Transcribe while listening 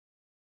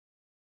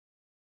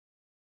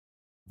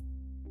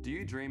Do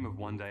you dream of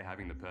one day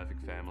having the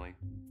perfect family,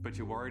 but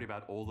you're worried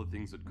about all the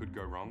things that could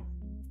go wrong?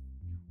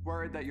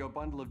 Worried that your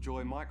bundle of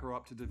joy might grow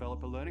up to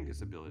develop a learning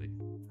disability,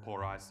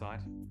 poor eyesight,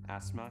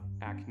 asthma,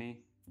 acne,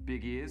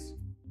 big ears,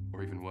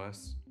 or even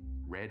worse,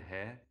 red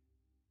hair?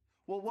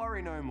 Well,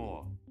 worry no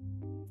more.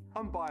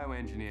 I'm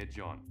bioengineer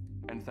John,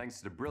 and thanks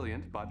to the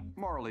brilliant but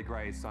morally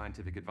grey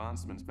scientific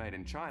advancements made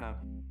in China,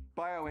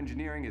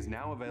 bioengineering is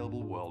now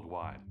available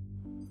worldwide.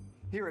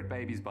 Here at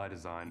Babies by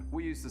Design,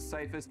 we use the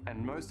safest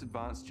and most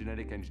advanced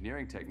genetic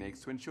engineering techniques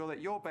to ensure that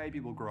your baby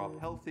will grow up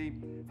healthy,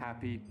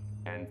 happy,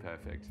 and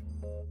perfect.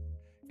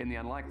 In the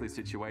unlikely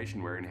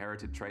situation where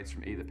inherited traits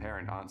from either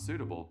parent aren't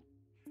suitable,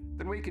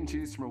 then we can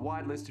choose from a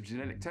wide list of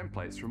genetic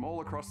templates from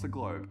all across the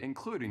globe,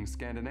 including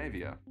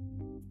Scandinavia.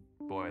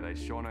 Boy, they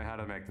sure know how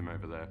to make them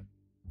over there.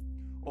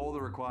 All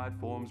the required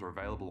forms are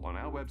available on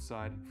our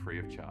website free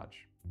of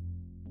charge.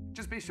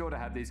 Just be sure to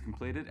have these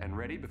completed and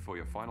ready before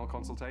your final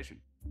consultation,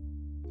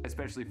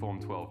 especially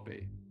Form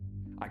 12B.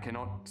 I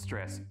cannot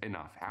stress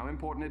enough how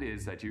important it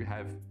is that you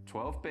have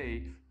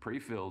 12B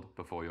pre-filled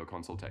before your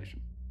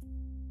consultation.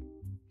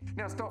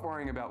 Now stop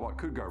worrying about what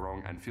could go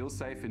wrong and feel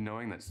safe in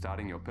knowing that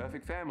starting your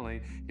perfect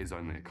family is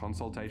only a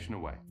consultation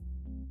away.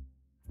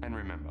 And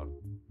remember,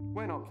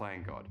 we're not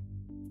playing God.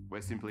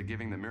 We're simply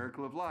giving the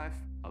miracle of life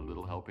a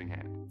little helping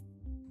hand.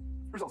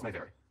 Results may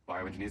vary.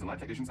 Bioengineers and lab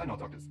technicians are not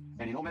doctors.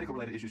 Any and all medical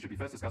related issues should be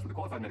first discussed with a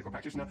qualified medical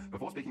practitioner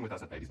before speaking with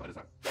us at Babies by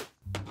Design.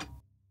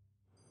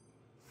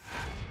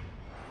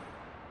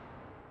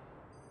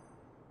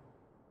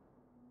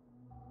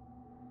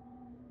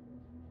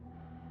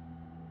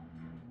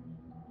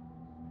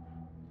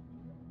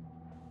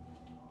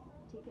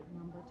 Ticket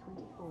number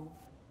 24.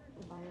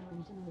 The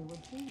bioengineer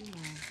will see you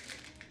now.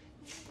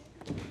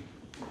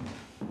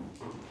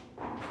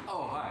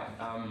 Oh, hi.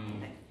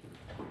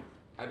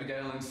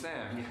 Abigail and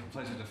Sam. Yeah,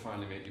 pleasure to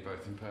finally meet you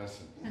both in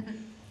person.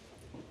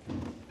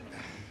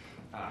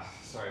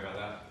 Sorry about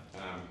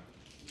that.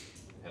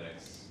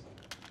 Headaches.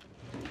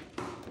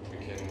 We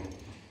can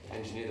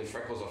engineer the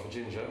freckles off a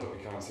ginger, but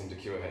we can't seem to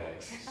cure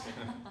headaches.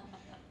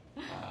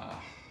 I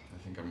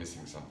think I'm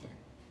missing something.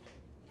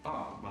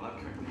 Oh, my lab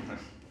coat.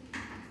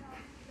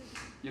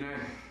 You know,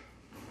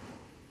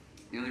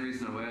 the only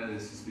reason I wear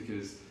this is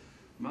because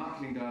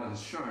marketing data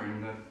has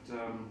shown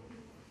that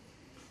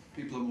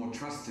people are more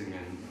trusting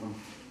and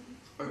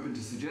open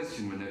to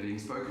suggestion when they're being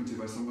spoken to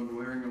by someone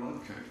wearing a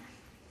lab coat.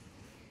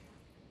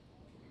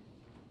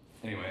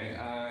 Anyway,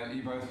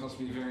 you both must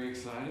be very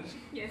excited.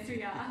 Yes,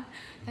 we are.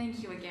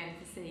 Thank you again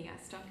for seeing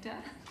us, Doctor.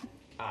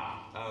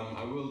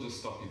 I will just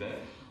stop you there.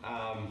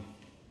 I'm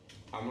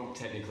not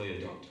technically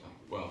a doctor.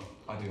 Well,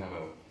 I do have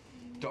a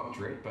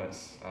doctorate, but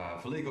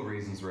for legal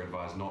reasons we're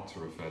advised not to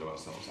refer to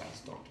ourselves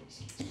as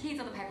doctors. Here's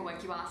all the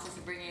paperwork you asked us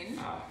to bring in.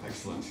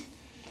 Excellent.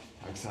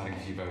 How exciting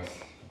for you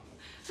both.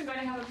 We're going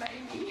to have a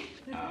baby.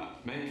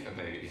 Make a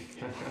baby.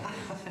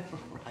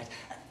 Right.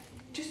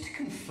 Just to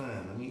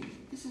confirm, I mean,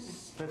 this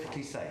is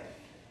perfectly safe,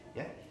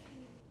 yeah?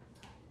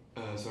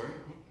 Sorry?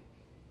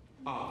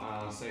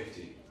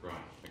 Safety. Right,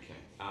 okay.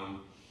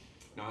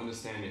 Now I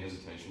understand your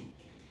hesitation.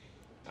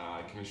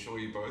 I can assure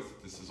you both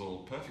that this is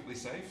all perfectly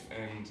safe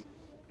and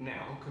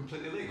now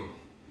completely legal.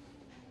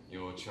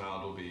 Your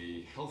child will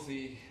be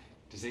healthy,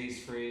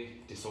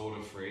 disease-free,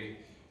 disorder-free,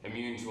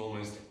 immune to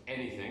almost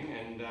anything,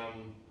 and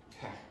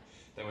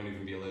they won't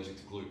even be allergic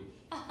to gluten.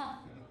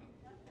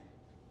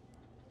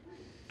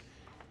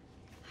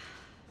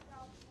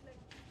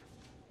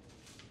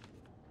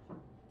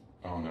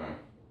 Oh no.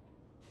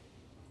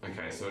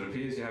 Okay, so it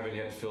appears you haven't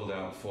yet filled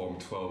out Form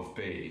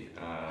 12B,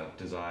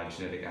 desired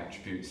genetic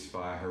attributes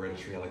via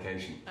hereditary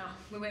allocation. Oh,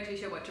 we weren't too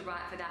sure what to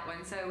write for that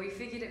one, so we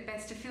figured it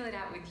best to fill it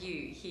out with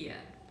you here.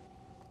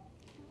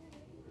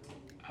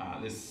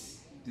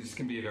 This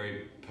can be a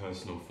very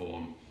personal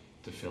form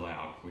to fill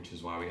out, which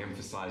is why we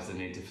emphasize the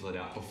need to fill it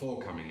out before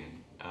coming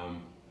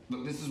in.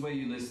 Look, this is where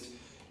you list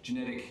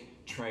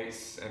genetic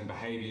traits and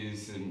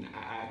behaviors and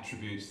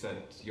attributes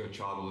that your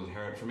child will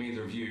inherit from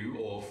either of you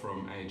or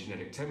from a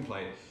genetic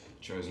template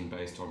chosen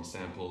based on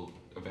sample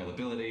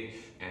availability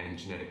and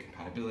genetic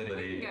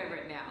compatibility. We can go over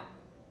it now.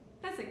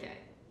 That's okay.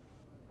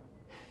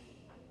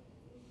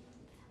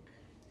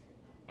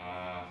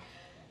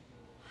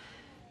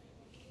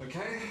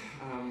 Okay,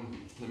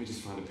 let me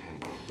just find a pen.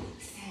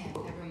 Sam,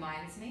 that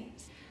reminds me.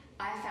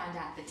 I found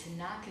out that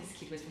Tanaka's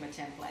kid was from a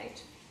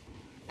template.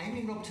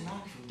 Amy and Rob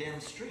Tanaka from down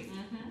the street?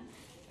 Mm-hmm.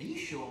 Are you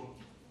sure?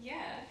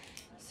 Yeah.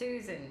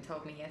 Susan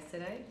told me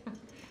yesterday.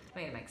 I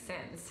mean, it makes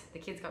sense. The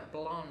kid's got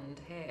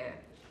blonde hair.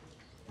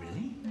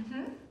 Really?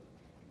 Mm-hmm.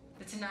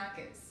 The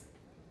Tanakas.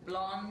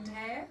 Blonde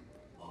hair?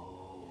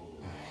 Oh.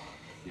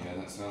 Yeah,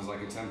 that sounds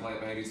like a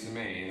template baby to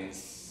me.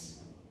 That's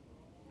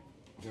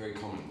very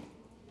common.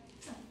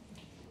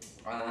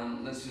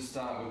 Let's just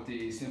start with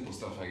the simple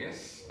stuff, I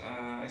guess.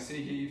 I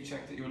see here you've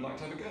checked that you would like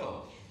to have a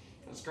girl.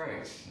 That's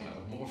great.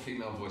 More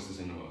female voices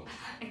in the world.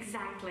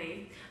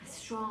 Exactly. A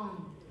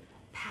strong,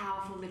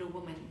 powerful little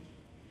woman.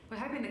 We're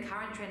hoping the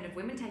current trend of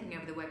women taking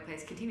over the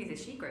workplace continues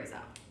as she grows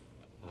up.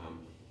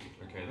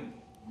 Okay then.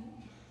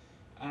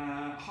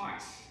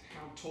 Height.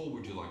 How tall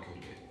would you like her to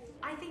be?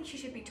 I think she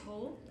should be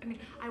tall. I mean,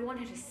 I want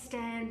her to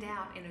stand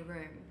out in a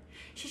room.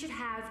 She should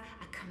have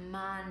a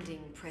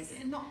commanding presence.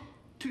 And not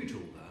too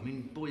tall, though. I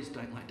mean, boys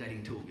don't like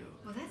dating tall girls.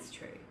 Well, that's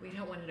true. We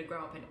don't want her to grow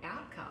up an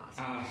outcast.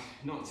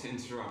 Not to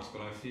interrupt,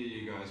 but I fear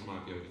you guys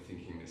might be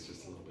overthinking this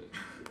just a little bit.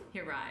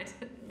 You're right.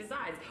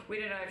 Besides, we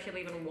don't know if she'll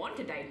even want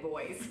to date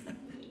boys.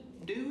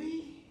 Do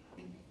we? I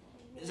mean,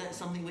 is that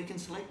something we can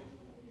select,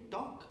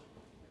 Doc?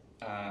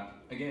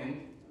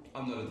 Again,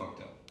 I'm not a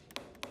doctor.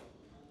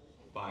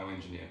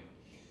 Bioengineer.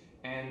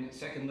 And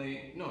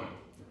secondly, no.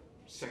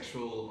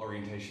 Sexual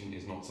orientation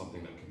is not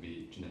something that can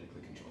be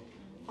genetically controlled.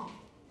 Oh,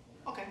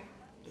 okay.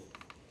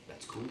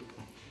 That's cool.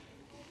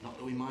 Not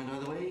that we mind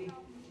either way,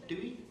 do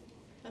we,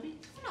 Abby?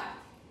 No.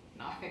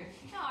 No,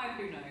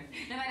 no.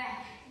 No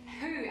matter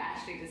who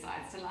Ashley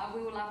decides to love,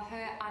 we will love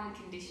her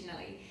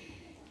unconditionally.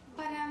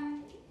 But,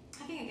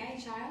 having a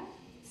gay child,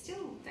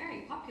 still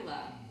very popular.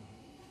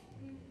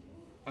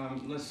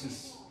 Let's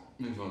just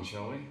move on,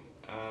 shall we?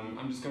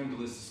 I'm just going to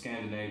list the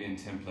Scandinavian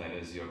template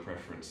as your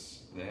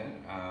preference there.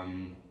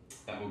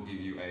 That will give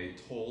you a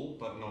tall,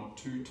 but not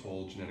too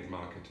tall genetic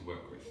marker to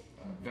work with.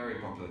 Very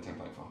popular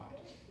template for height.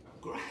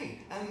 Great.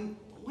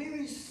 Where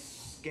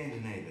is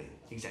Scandinavia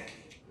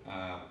exactly?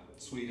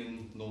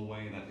 Sweden,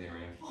 Norway, that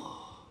area.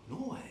 Oh,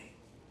 Norway.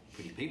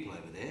 Pretty people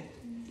over there.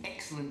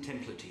 Excellent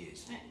template to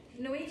use.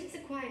 Norwegians are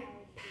quite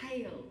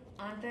pale,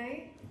 aren't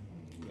they?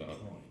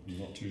 I'm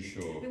not too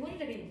sure. We want her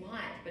to be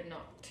white, but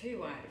not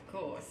too white, of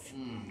course.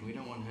 We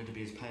don't want her to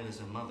be as pale as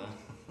her mother.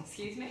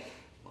 Excuse me?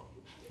 Well,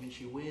 when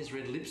she wears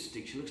red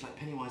lipstick, she looks like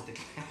Pennywise the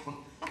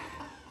Clown.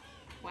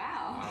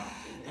 Wow.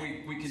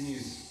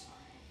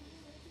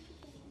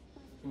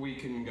 We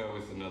can go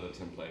with another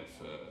template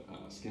for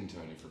skin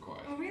tone if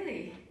required. Oh,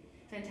 really?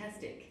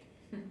 Fantastic.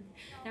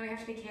 Now we have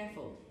to be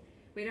careful.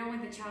 We don't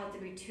want the child to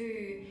be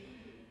too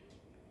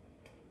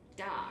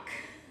dark.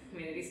 I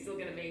mean, it is still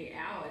going to be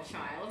our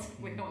child.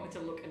 We don't want it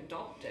to look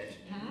adopted.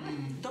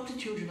 Adopted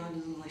children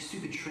aren't like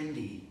super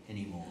trendy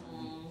anymore.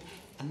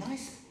 A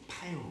nice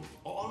pale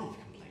olive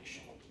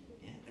complexion.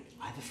 Yeah.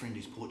 I have a friend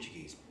who's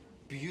Portuguese.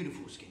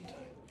 Beautiful skin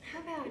tone. How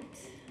about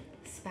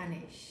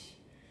Spanish?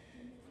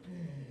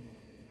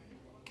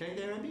 Okay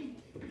there, Abby?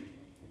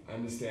 I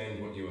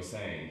understand what you were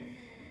saying,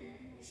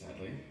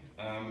 sadly.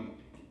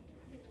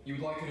 You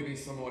would like her to be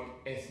somewhat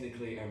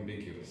ethnically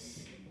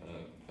ambiguous.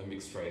 A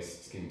mixed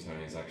race skin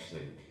tone is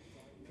actually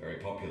very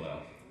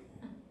popular,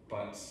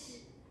 but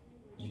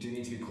you do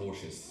need to be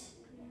cautious,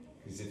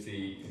 because if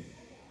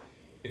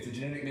the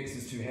genetic mix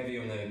is too heavy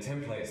on the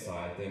template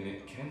side, then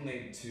it can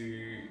lead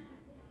to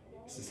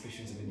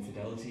suspicions of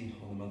infidelity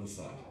on the mother's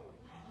side.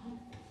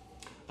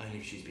 Only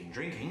if she's been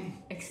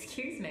drinking.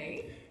 Excuse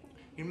me?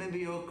 You remember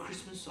your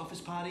Christmas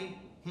office party?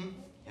 You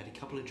had a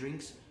couple of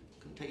drinks.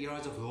 Couldn't take your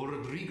eyes off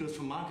Rodriguez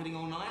from marketing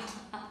all night.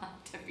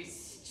 Don't be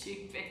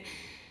stupid.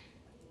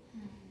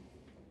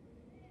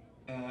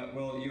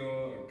 Well,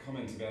 your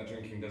comment about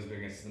drinking does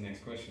bring us to the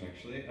next question,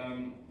 actually.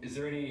 Is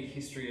there any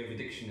history of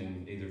addiction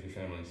in either of your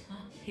families?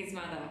 His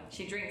mother,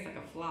 she drinks like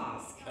a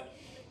flask.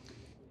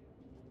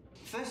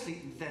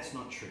 Firstly, that's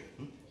not true.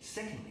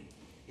 Secondly,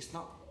 it's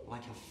not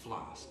like a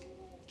flask.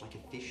 It's like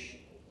a fish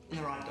in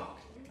the right dock.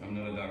 I'm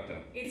not a doctor.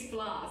 It's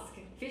flask.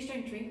 Fish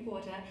don't drink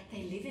water,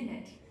 they live in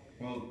it.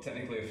 Well,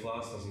 technically a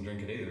flask doesn't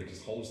drink it either, it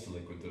just holds the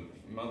liquid. The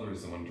mother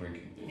is the one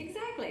drinking.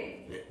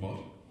 Exactly. What?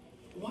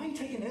 Why are you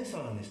taking their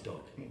side on this,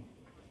 Doc? You're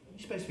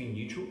supposed to be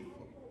neutral.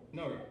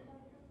 No,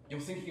 you're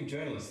thinking of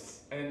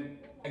journalists. And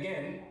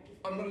again,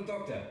 I'm not a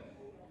doctor.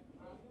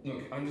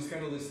 Look, I'm just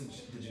going to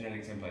list the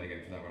genetic template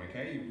again for that one,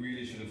 okay? You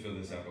really should have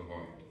filled this out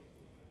before.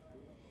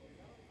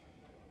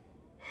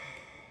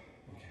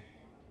 Okay.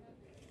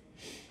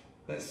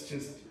 Let's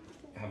just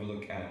have a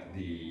look at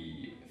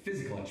the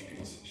physical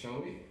attributes,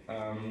 shall we?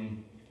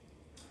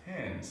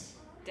 Hands.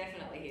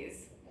 Definitely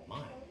his.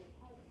 Mine.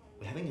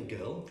 We're having a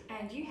girl.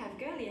 And you have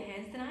girlier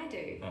hands than I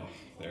do. Oh,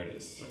 there it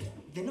is.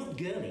 They're not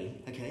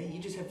girly, okay?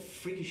 You just have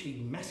freakishly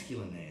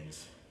masculine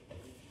hands.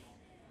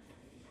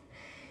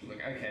 Look,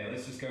 okay,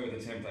 let's just go with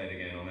the template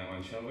again on that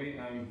one, shall we?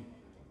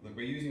 Look,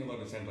 we're using a lot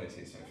of templates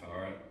here so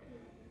far, right?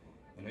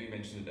 I know you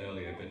mentioned it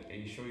earlier, but are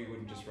you sure you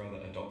wouldn't just rather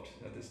adopt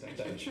at this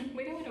stage?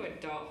 We don't want to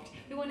adopt.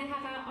 We want to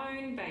have our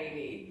own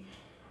baby.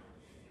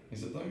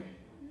 Is it though?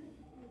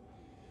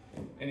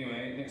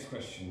 Anyway, next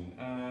question.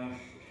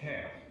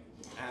 Hair.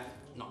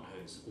 Not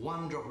hers.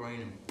 One drop of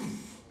rain and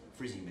poof,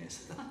 frizzy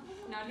mess.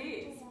 Not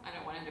his. I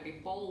don't want him to be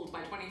bald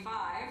by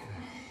 25.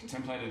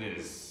 Template it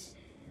is.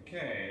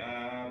 Okay,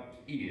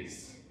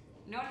 ears.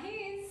 Not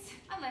his.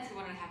 Unless we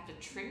want to have to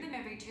trim them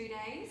every 2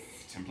 days.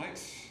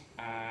 Template.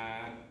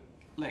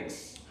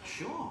 Legs.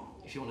 Sure,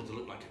 if you wanted to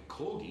look like a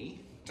corgi.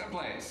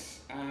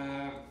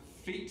 Template.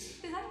 Feet.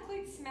 Does that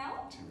include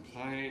smell?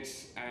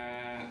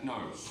 Template.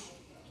 Nose.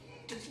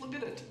 Just look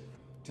at it.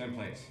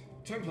 Template.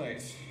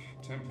 Template.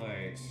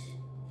 Template.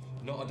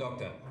 Not a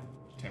doctor.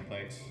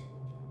 Template.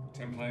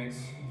 Template.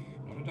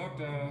 Not a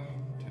doctor.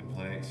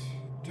 Template.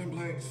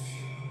 Template.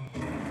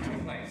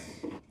 Template.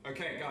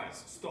 Okay,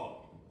 guys,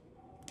 stop.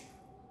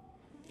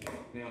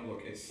 Now,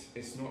 look,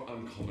 it's not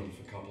uncommon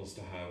for couples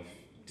to have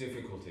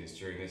difficulties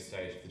during this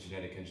stage of the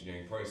genetic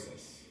engineering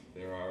process.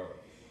 There are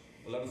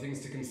a lot of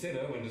things to consider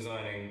when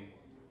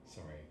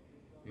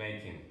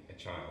making a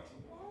child.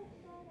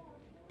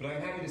 But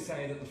I'm happy to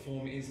say that the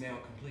form is now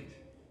complete.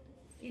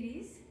 It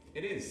is?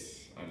 It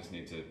is. I just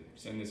need to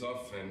send this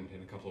off, and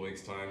in a couple of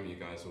weeks' time, you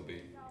guys will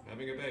be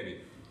having a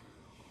baby.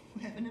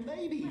 We're having a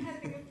baby. We're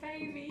having a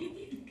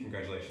baby.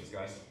 Congratulations,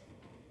 guys.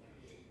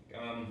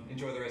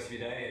 Enjoy the rest of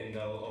your day, and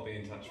I'll be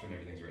in touch when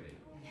everything's ready.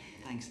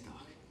 Thanks,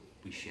 Doc.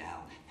 We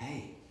shall.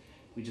 Hey,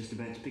 we're just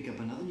about to pick up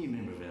another new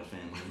member of our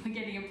family. We're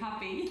getting a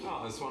puppy.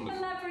 Oh, that's A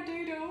wonderful.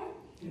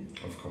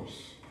 Labradoodle. Of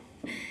course.